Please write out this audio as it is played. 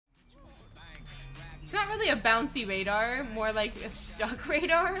really a bouncy radar, more like a stuck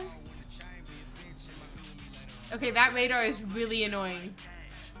radar. Okay, that radar is really annoying.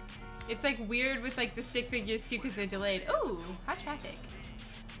 It's like weird with like the stick figures too because they're delayed. Ooh, hot traffic.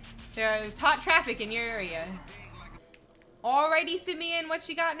 There's hot traffic in your area. Alrighty, Simeon, what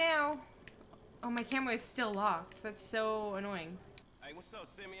you got now? Oh, my camera is still locked. That's so annoying. Hey, what's up,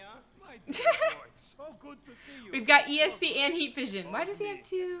 Simeon? So good to see you. We've got ESP and heat vision. Why does he have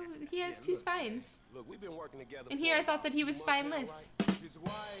two? He has two spines. Look, we've been working together. And here I thought that he was spineless. Which is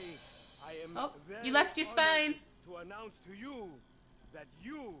why I am Oh, very you left your spine. to announce to you that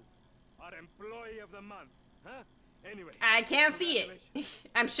you are employee of the month. Huh? Anyway. I can't see it.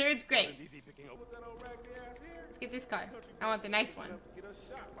 I'm sure it's great. Easy picking up. Let's get this car. I want the nice one.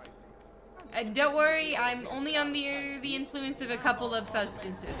 Don't worry, I'm only under the influence of a couple of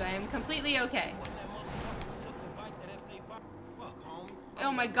substances. I am completely okay.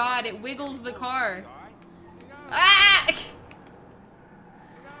 Oh my god, it wiggles the car. Ah!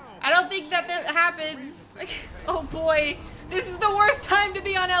 I don't think that happens. Oh boy, this is the worst time to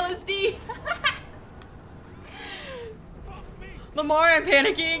be on LSD. Lamar, I'm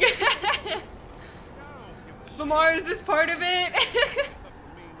panicking. Lamar, is this part of it?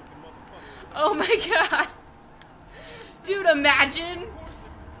 Oh my god. Dude, imagine.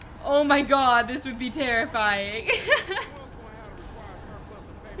 Oh my god, this would be terrifying.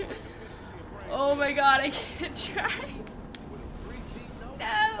 Oh my god, I can't drive.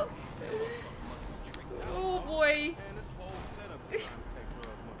 No. Oh boy.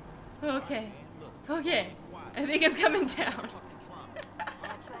 Okay. Okay. I think I'm coming down.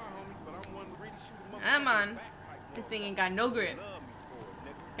 I'm on. This thing ain't got no grip.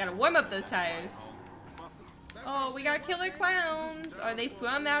 Gotta warm up those tires. Oh, we got killer clowns. Are they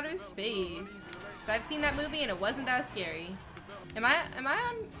from outer space? So I've seen that movie and it wasn't that scary. Am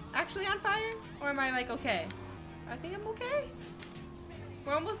I actually on fire? Or am I like okay? I think I'm okay.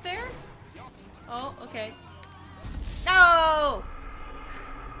 We're almost there. Oh, okay. No!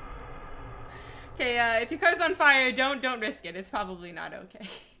 Okay, if your car's on fire, don't risk it. It's probably not okay.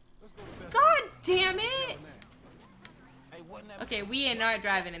 God damn it! Okay, we are not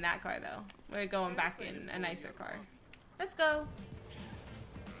driving in that car though. We're going back in a nicer car. Let's go.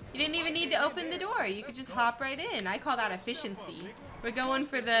 You didn't even need to open the door. You could just hop right in. I call that efficiency. We're going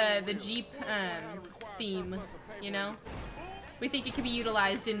for the Jeep theme, you know? We think it could be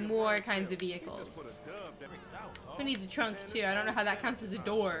utilized in more kinds of vehicles. Who needs a trunk too? I don't know how that counts as a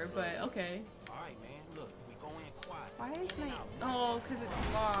door, but okay. Why is my... Oh, because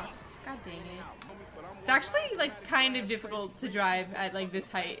it's locked. God dang it. It's actually, like, kind of difficult to drive at, like, this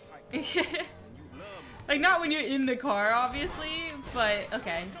height. Like, not when you're in the car, obviously, but,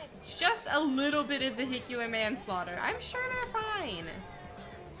 okay. It's just a little bit of vehicular manslaughter. I'm sure they're fine.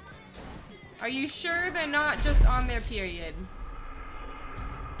 Are you sure they're not just on their period?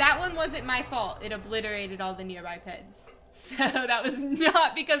 That one wasn't my fault. It obliterated all the nearby peds. So that was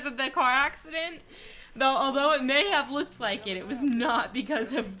not because of the car accident. Though, although it may have looked like it, it was not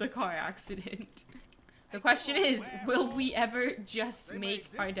because of the car accident. The question is, will we ever just make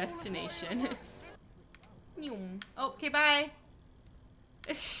our destination? Oh, okay, bye.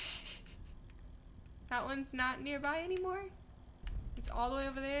 That one's not nearby anymore? It's all the way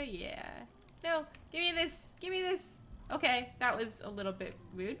over there? Yeah. No, give me this. Give me this. Okay, that was a little bit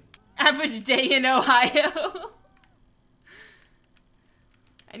rude. Average day in Ohio.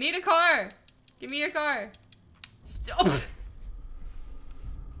 I need a car. Give me your car. Stop.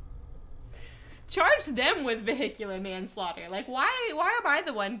 Charge them with vehicular manslaughter. Like, why am I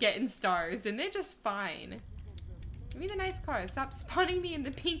the one getting stars and they're just fine? Give me the nice car. Stop spawning me in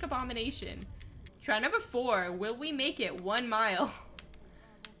the pink abomination. Try number 4. Will we make it 1 mile?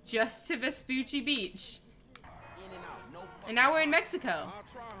 Just to Vespucci Beach. And now we're in Mexico.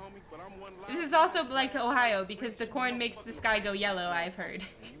 This is also like Ohio because the corn makes the sky go yellow, I've heard.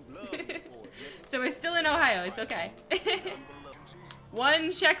 So we're still in Ohio. It's okay.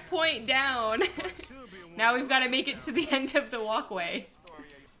 1 checkpoint down. Now we've got to make it to the end of the walkway.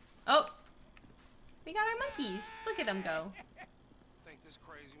 Oh. We got our monkeys. Look at them go.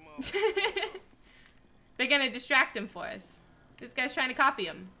 They're going to distract him for us. This guy's trying to copy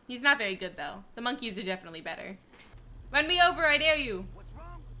him. He's not very good, though. The monkeys are definitely better. Run me over, I dare you.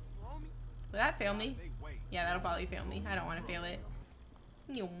 Will that fail me? Yeah, that'll probably fail me. I don't want to fail it.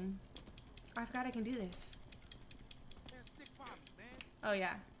 Oh, I forgot I can do this. Oh,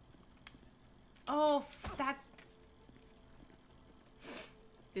 yeah. Oh, that's...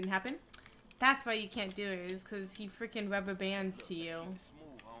 Didn't happen? That's why you can't do it, is because he freaking rubber bands to you.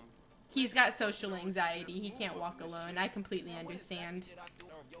 He's got social anxiety. He can't walk alone. I completely understand.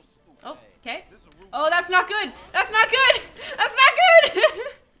 Oh, okay. Oh, that's not good. That's not good. That's not good.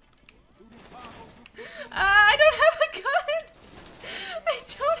 I don't have a gun. I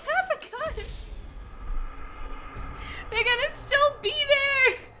don't have a gun. They're gonna still be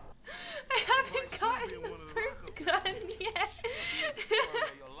there. I haven't gotten the first gun yet.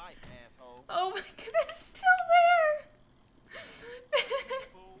 Oh my god, it's still there.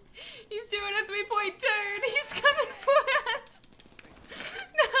 He's doing a 3-point turn. He's coming for us.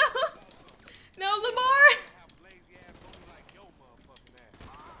 No. No, Lamar.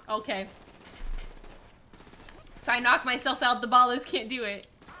 Okay. If I knock myself out, the ballers can't do it.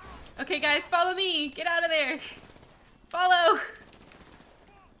 Okay, guys, follow me. Get out of there. Follow.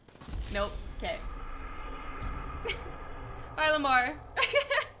 Nope. Okay. Bye, Lamar.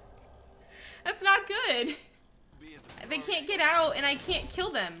 That's not good. They can't get out, and I can't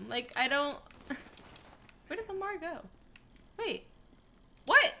kill them. Like, I don't... Where did Lamar go? Wait.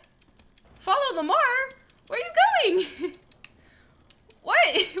 What? Follow Lamar? Where are you going?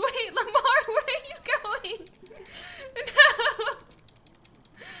 What? Wait, Lamar, where are you going? No.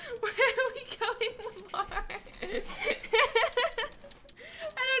 Where are we going, Lamar? I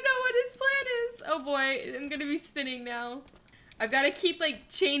don't know what his plan is. Oh boy, I'm gonna be spinning now. I've got to keep like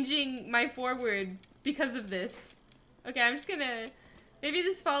changing my forward because of this. Okay, I'm just gonna... Maybe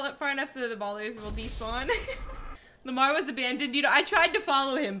this fall up far enough that the ballers will despawn. Lamar was abandoned. You know, I tried to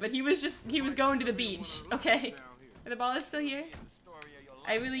follow him, but he was going to the beach. Okay. Are the ballers still here?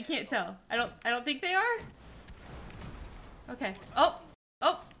 I really can't tell. I don't think they are. Okay. Oh!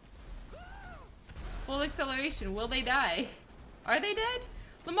 Oh! Full acceleration. Will they die? Are they dead?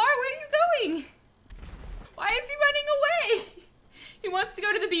 Lamar, where are you going? Why is he running away? He wants to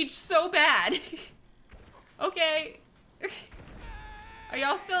go to the beach so bad. Okay. Are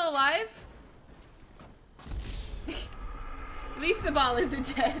y'all still alive? At least the ballers are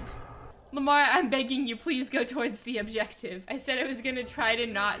dead. Lamar, I'm begging you, please go towards the objective. I said I was gonna try to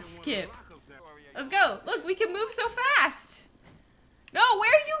not skip. Let's go. Look, we can move so fast. No,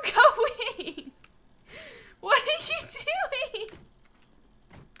 where are you going? What are you doing?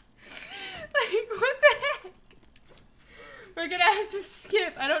 Like, what the heck? We're gonna have to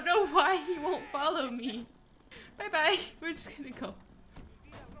skip. I don't know why he won't follow me. Bye-bye. We're just gonna go.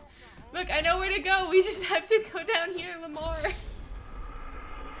 Look, I know where to go. We just have to go down here, Lamar.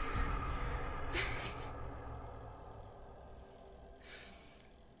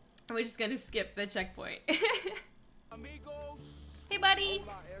 We're just gonna skip the checkpoint. Hey, buddy.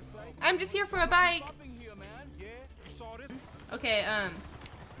 I'm just here for a bike. Okay,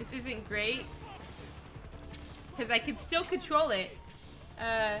 this isn't great. Because I can still control it.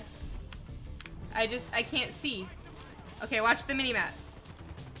 I can't see. Okay, watch the mini-map.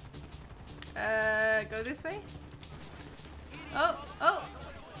 Go this way? Oh, oh!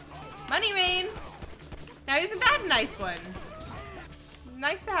 Money rain! Now isn't that a nice one?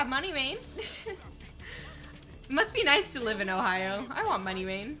 Nice to have money rain. It must be nice to live in Ohio. I want money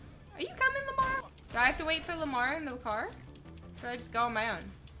rain. Are you coming, Lamar? Do I have to wait for Lamar in the car? Or do I just go on my own?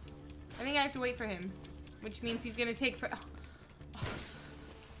 I think I have to wait for him. Which means he's gonna take for... Oh.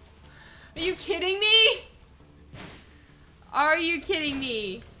 Are you kidding me? Are you kidding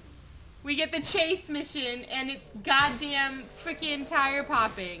me? We get the chase mission and it's goddamn freaking tire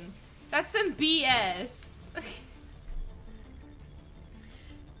popping. That's some BS.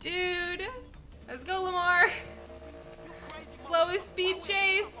 Dude. Let's go, Lamar. Slowest speed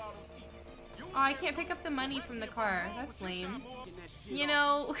chase. Oh, I can't pick up the money from the car. That's lame. You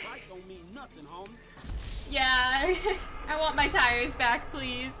know... Yeah, I want my tires back,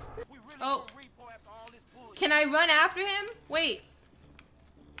 please. Oh. Can I run after him? Wait.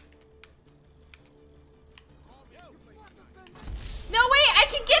 No, wait, I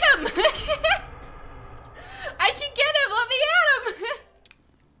can get him! I can get him! Let me at him!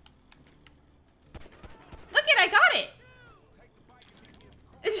 Look it, I got it!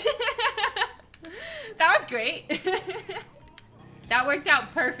 That was great. That worked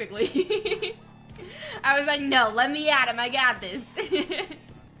out perfectly. I was like, no, let me at him, I got this.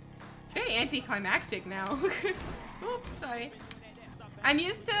 Very anticlimactic now. Oops, sorry. I'm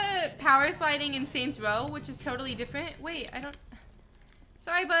used to power sliding in Saints Row, which is totally different. Wait, I don't...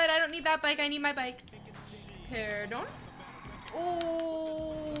 Sorry, bud, I don't need that bike, I need my bike. Pardon?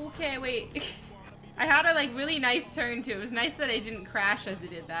 Oh, okay, wait. I had a, like, really nice turn, too. It was nice that I didn't crash as I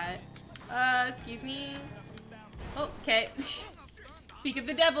did that. Excuse me. Oh, okay. Speak of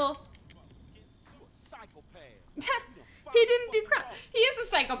the devil. He didn't do crap. He is a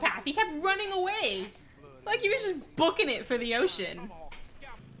psychopath. He kept running away. Like he was just booking it for the ocean.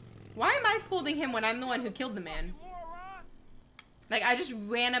 Why am I scolding him when I'm the one who killed the man? Like, I just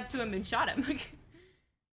ran up to him and shot him.